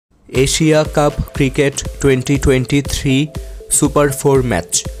Asia Cup Cricket 2023 Super-4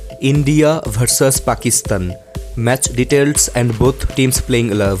 match, India vs Pakistan. Match details and both teams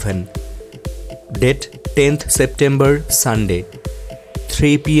playing 11. Date 10th September Sunday,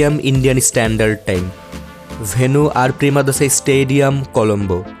 3 p.m. Indian Standard Time. Venue R. Premadasa Stadium,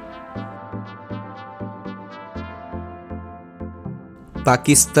 Colombo.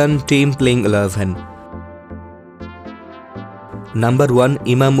 Pakistan team playing 11. Number 1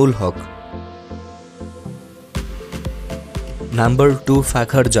 Imamul Haq. Number 2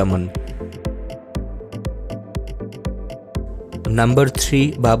 Fakhar Zaman. Number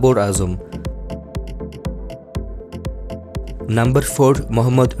 3 Babar Azam. Number 4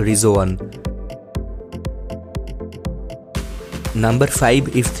 Mohammad Rizwan. Number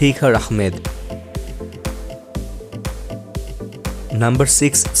 5 Ifthikhar Ahmed. Number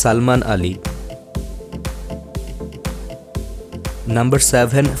 6 Salman Ali. Number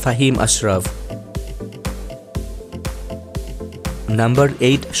 7 Faheem Ashraf. Number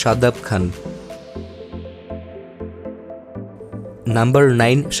 8 Shadab Khan. Number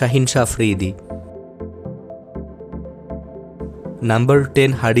 9 Shaheen Afridi. Number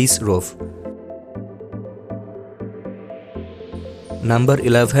 10 Rauf. Number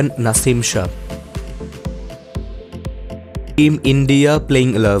 11 Naseem Shah. Team India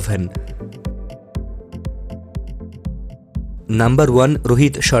playing 11. Number 1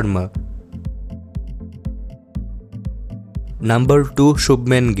 Rohit Sharma. Number 2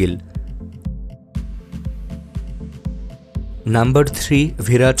 Shubman Gill. Number 3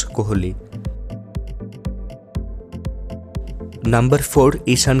 Virat Kohli. Number 4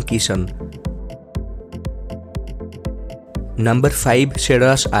 Ishan Kishan. Number 5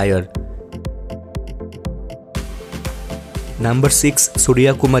 Shreyas Iyer. Number 6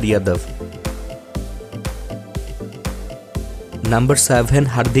 Surya Kumar Yadav. Number 7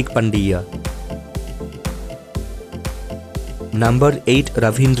 Hardik Pandya. Number 8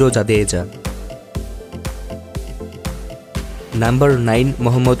 Ravindra Jadeja. Number 9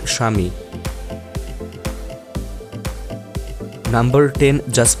 Mohammed Shami. Number 10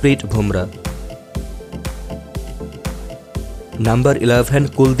 Jasprit Bumrah. Number 11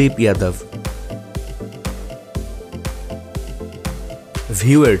 Kuldeep Yadav.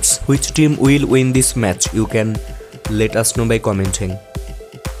 Viewers, which team will win this match? You can let us know by commenting.